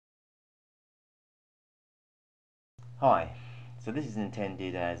Hi, so this is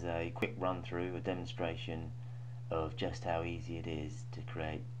intended as a quick run through, a demonstration of just how easy it is to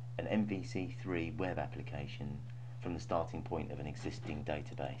create an MVC3 web application from the starting point of an existing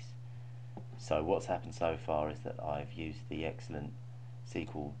database. So what's happened so far is that I've used the excellent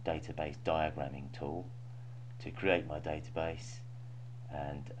SQL database diagramming tool to create my database,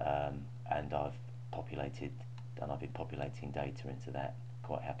 and I've been populating data into that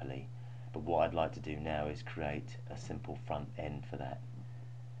quite happily. But what I'd like to do now is create a simple front end for that.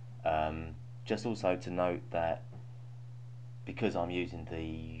 Just also to note that because I'm using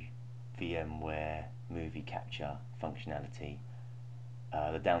the VMware movie capture functionality,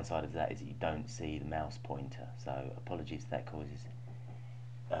 the downside of that is that you don't see the mouse pointer, so apologies if that causes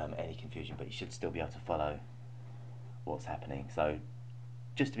any confusion, but you should still be able to follow what's happening. So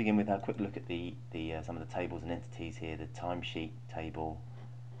just to begin with, have a quick look at some of the tables and entities here. The timesheet table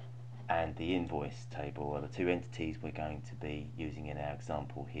and the invoice table are the two entities we're going to be using in our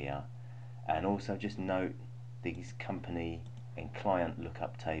example here. And also just note these company and client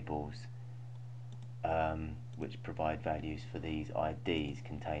lookup tables, which provide values for these IDs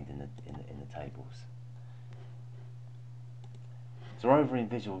contained in the tables. So we're over in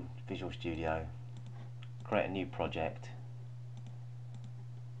Visual Studio. Create a new project.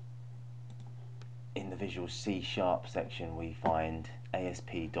 In the Visual C# section we find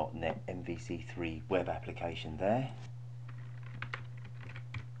ASP.NET MVC3 web application there.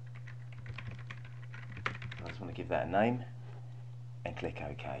 I just want to give that a name and click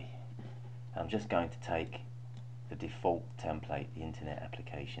OK. I'm just going to take the default template, the internet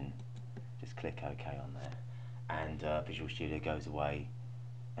application, just click OK on there, and Visual Studio goes away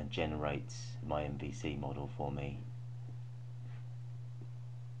and generates my MVC model for me.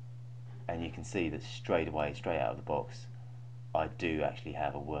 And you can see that straight away, straight out of the box, I do actually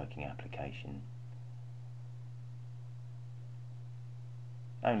have a working application.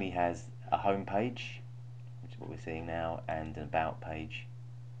 Only has a home page, which is what we're seeing now, and an about page.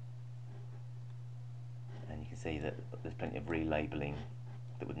 And you can see that there's plenty of relabeling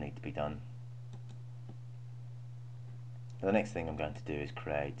that would need to be done. The next thing I'm going to do is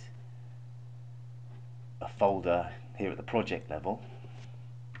create a folder here at the project level.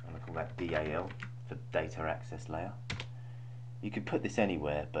 I'm going to call that DAL for Data Access Layer. You could put this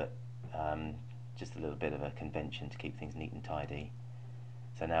anywhere, but just a little bit of a convention to keep things neat and tidy.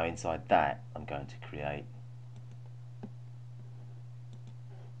 So now inside that I'm going to create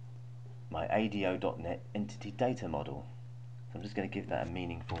my ADO.NET Entity Data Model. So I'm just going to give that a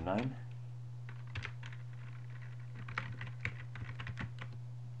meaningful name.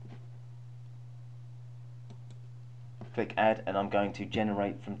 Click Add, and I'm going to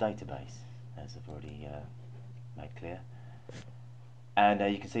generate from database, as I've already made clear. And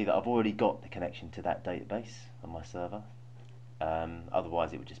you can see that I've already got the connection to that database on my server.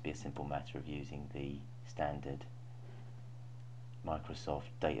 Otherwise it would just be a simple matter of using the standard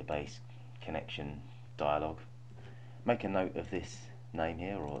Microsoft database connection dialog. Make a note of this name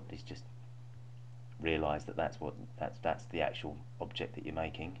here, or at least just realise that that's the actual object that you're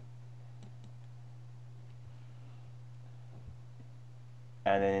making.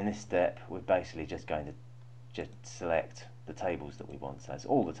 And then in this step we're basically just going to select the tables that we want. So it's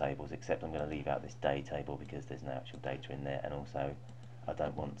all the tables, except I'm going to leave out this day table because there's no actual data in there, and also I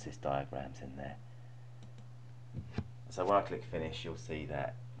don't want sysdiagrams in there. So when I click finish, you'll see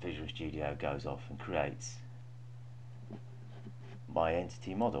that Visual Studio goes off and creates my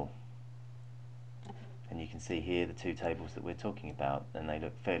entity model. And you can see here the two tables that we're talking about, and they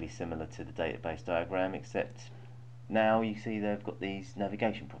look fairly similar to the database diagram, except now you see they've got these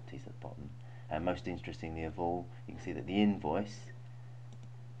navigation properties at the bottom. And most interestingly of all, you can see that the invoice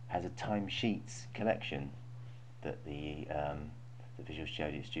has a timesheets collection that the Visual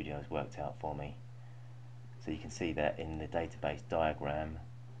Studio has worked out for me. So you can see that in the database diagram,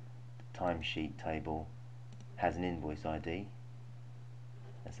 the timesheet table has an invoice ID,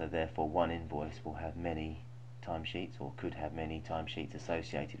 and so therefore one invoice will have many timesheets, or could have many timesheets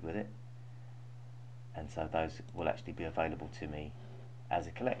associated with it, and so those will actually be available to me as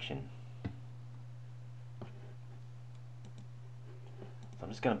a collection. So I'm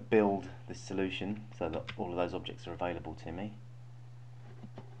just going to build this solution so that all of those objects are available to me.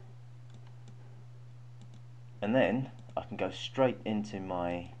 And then I can go straight into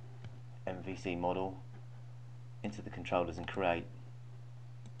my MVC model, into the controllers, and create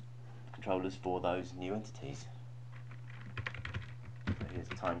controllers for those new entities. So here's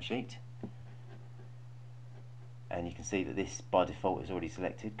a timesheet. And you can see that this by default is already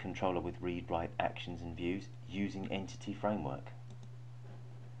selected, controller with read, write, actions and views using entity framework.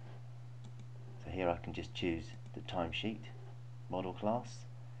 So here I can just choose the timesheet model class,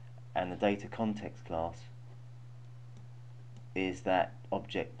 and the data context class is that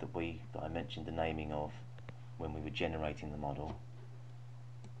object that I mentioned the naming of when we were generating the model,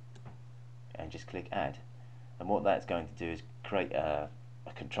 and just click add. And what that's going to do is create a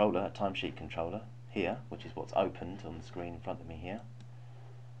controller, a timesheet controller here, which is what's opened on the screen in front of me here.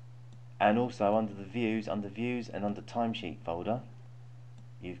 And also under views and under timesheet folder,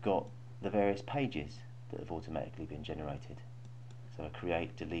 you've got the various pages that have automatically been generated. So a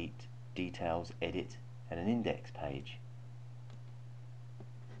create, delete, details, edit, and an index page.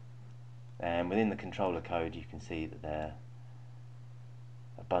 And within the controller code you can see that there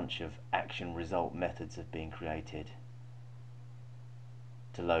a bunch of action result methods have been created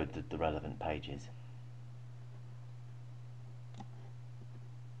to load the relevant pages.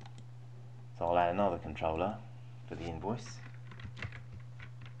 So I'll add another controller for the invoice.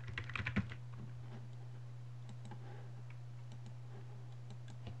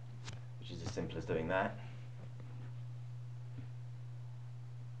 Which is as simple as doing that.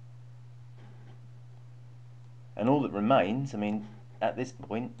 And all that remains, I mean, at this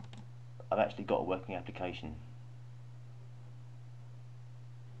point, I've actually got a working application.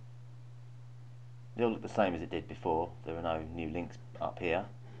 It'll look the same as it did before. There are no new links up here.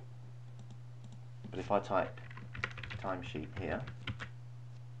 But if I type timesheet here,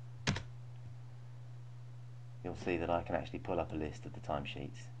 you'll see that I can actually pull up a list of the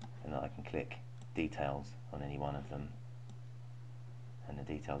timesheets, and that I can click details on any one of them, and the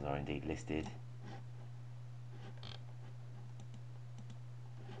details are indeed listed.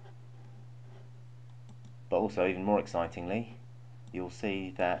 But also, even more excitingly, you'll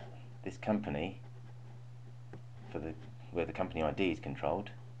see that this company, where the company ID is controlled,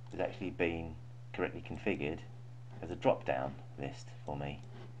 has actually been correctly configured as a drop-down list for me,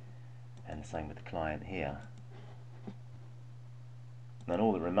 and the same with the client here. And then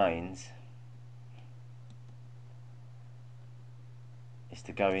all that remains is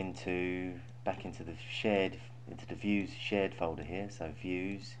to go back into the views shared folder here. So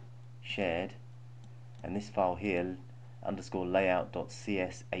views shared, and this file here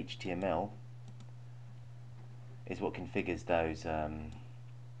 _layout.cs html is what configures those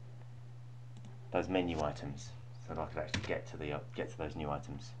menu items, so that I could actually get to those new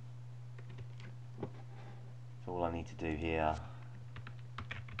items. So all I need to do here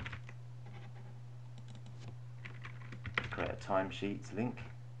is create a timesheets link,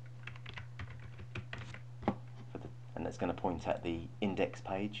 and that's going to point at the index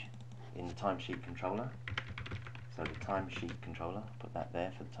page in the timesheet controller. So the timesheet controller, put that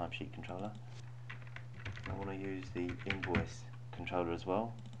there for the timesheet controller. I want to use the invoice controller as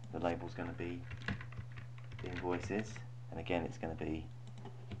well. The label's going to be invoices, and again it's going to be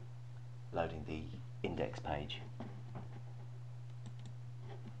loading the index page.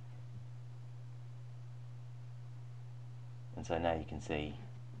 And so now you can see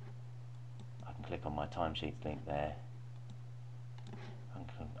I can click on my timesheets link there,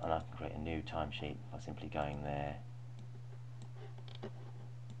 and I can create a new timesheet by simply going there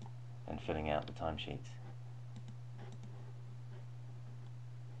and filling out the timesheets,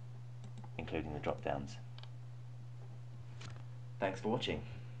 including the drop downs. Thanks for watching.